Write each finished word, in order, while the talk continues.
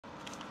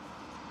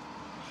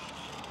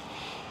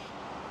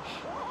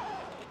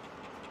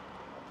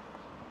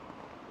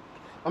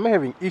I'm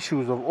having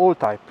issues of all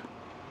type.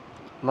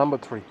 Number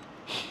 3.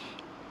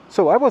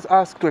 So I was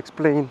asked to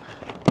explain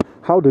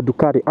how the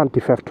Ducati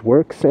anti-theft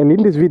works, and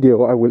in this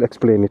video I will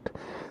explain it.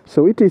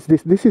 So it is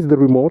this is the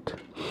remote,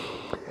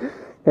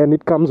 and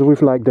it comes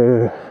with like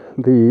the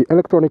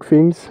electronic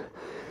things,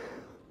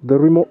 the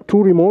remote, 2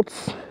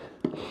 remotes,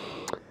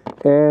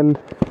 and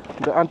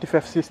the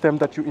anti-theft system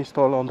that you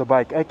install on the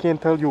bike. I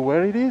can't tell you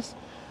where it is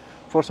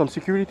for some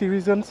security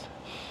reasons,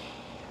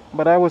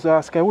 but I was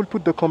asked. I will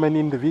put the comment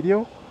in the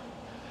video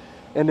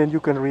and then you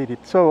can read it.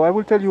 So I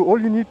will tell you all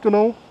you need to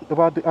know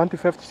about the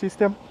anti-theft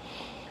system,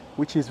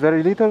 which is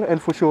very little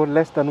and for sure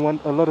less than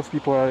what a lot of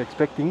people are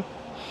expecting.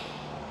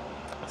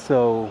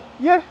 So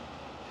yeah,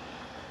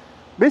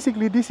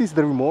 basically this is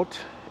the remote,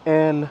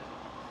 and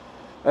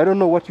I don't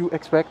know what you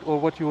expect or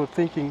what you were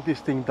thinking this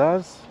thing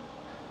does,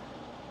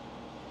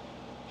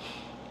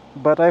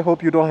 but I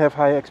hope you don't have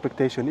high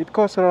expectation. It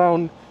costs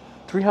around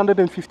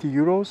 350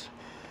 euros,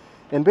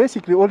 and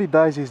basically all it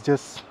does is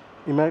just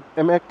emit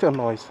a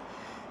noise.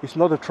 It's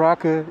not a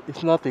tracker,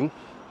 it's nothing.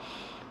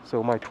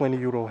 So my 20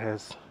 euro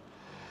has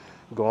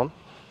gone.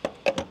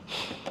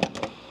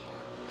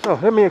 So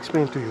let me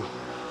explain to you.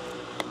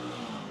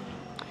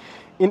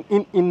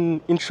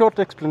 In short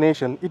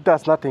explanation, it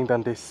does nothing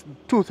than this.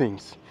 2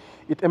 things.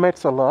 It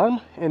emits alarm,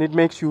 and it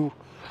makes you,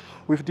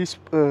 with this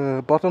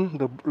button,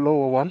 the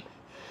lower one,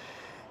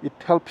 it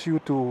helps you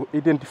to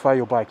identify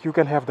your bike. You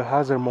can have the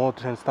hazard mode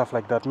and stuff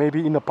like that.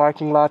 Maybe in a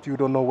parking lot you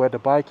don't know where the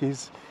bike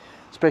is,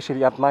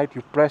 especially at night.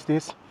 You press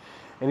this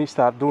and it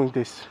starts doing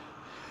this.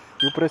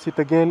 You press it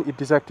again, it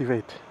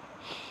deactivates.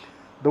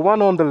 The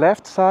one on the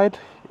left side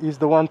is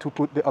the one to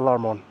put the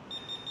alarm on.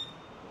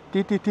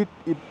 Tit, tit, tit,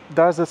 it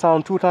does the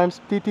sound 2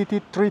 times, tit, tit,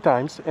 tit 3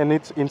 times, and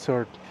it's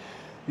insert.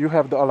 You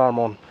have the alarm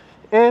on,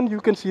 and you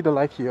can see the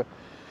light here.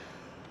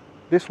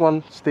 This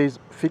one stays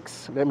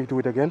fixed. Let me do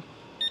it again.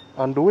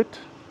 Undo it.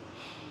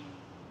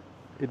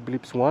 It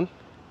blips 1.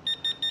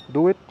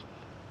 Do it.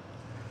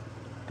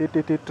 Tit,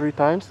 tit, tit 3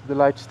 times. The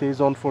light stays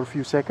on for a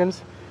few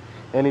seconds,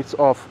 and it's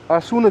off.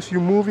 As soon as you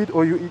move it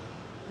or you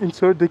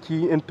insert the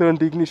key and turn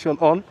the ignition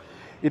on,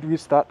 it will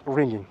start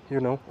ringing, you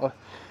know.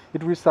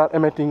 It will start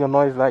emitting a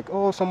noise like,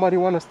 oh, somebody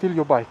want to steal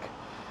your bike.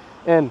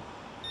 And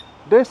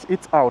this,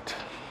 it's out.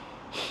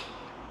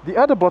 The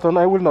other button,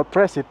 I will not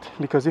press it,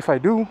 because if I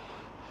do,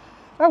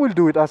 I will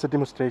do it as a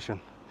demonstration.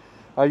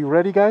 Are you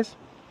ready, guys?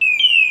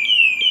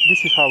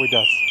 This is how it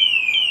does.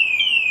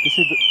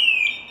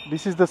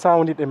 This is the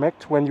sound it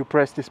emits when you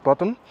press this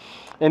button,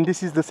 and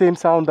this is the same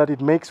sound that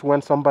it makes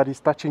when somebody's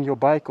touching your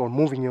bike or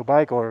moving your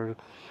bike or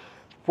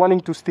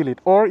wanting to steal it,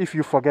 or if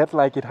you forget,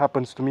 like it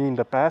happens to me in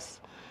the past,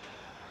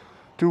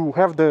 to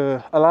have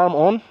the alarm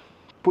on,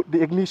 put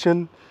the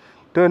ignition,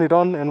 turn it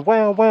on, and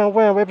wow,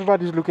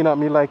 everybody's looking at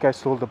me like I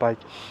stole the bike.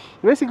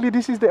 Basically,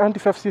 this is the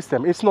anti-theft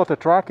system. It's not a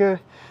tracker.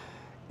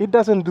 It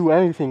doesn't do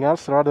anything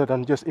else rather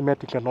than just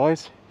emitting a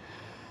noise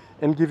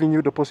and giving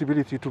you the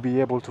possibility to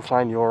be able to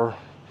find your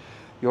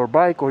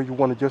bike, or you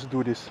want to just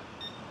do this.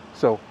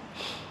 So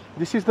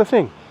this is the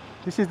thing.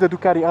 This is the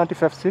Ducati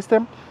anti-theft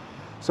system.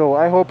 So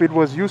I hope it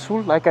was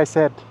useful. Like I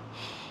said,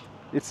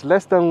 it's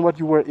less than what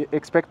you were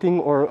expecting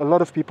or a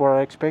lot of people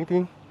are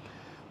expecting,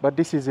 but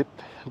this is it.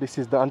 This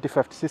is the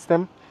anti-theft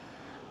system.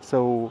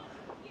 So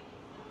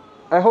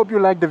I hope you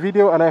liked the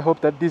video, and I hope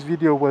that this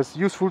video was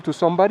useful to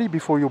somebody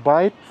before you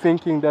buy it,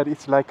 thinking that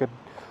it's like a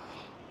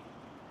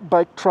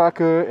bike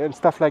tracker and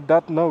stuff like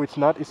that. No, it's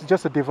not. It's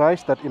just a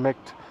device that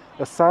emits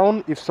a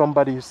sound if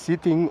somebody is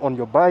sitting on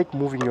your bike,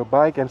 moving your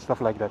bike and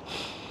stuff like that.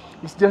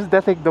 It's just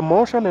detect the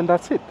motion, and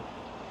that's it.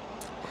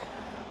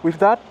 With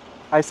that,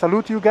 I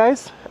salute you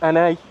guys, and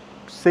I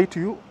say to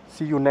you,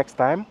 see you next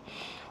time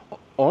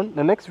on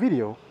the next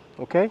video.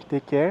 Okay,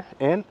 take care,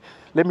 and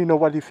let me know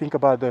what you think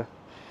about the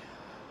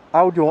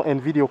audio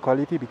and video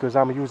quality, because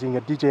I'm using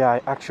a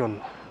DJI Action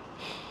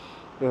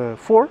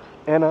 4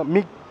 and a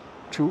MiG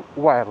 2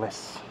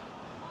 wireless.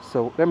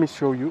 So let me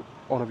show you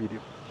on a video.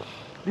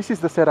 This is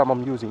the setup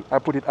I'm using. I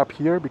put it up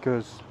here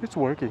because it's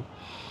working.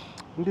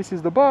 And this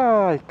is the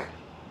bike.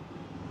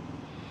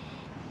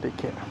 Take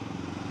care.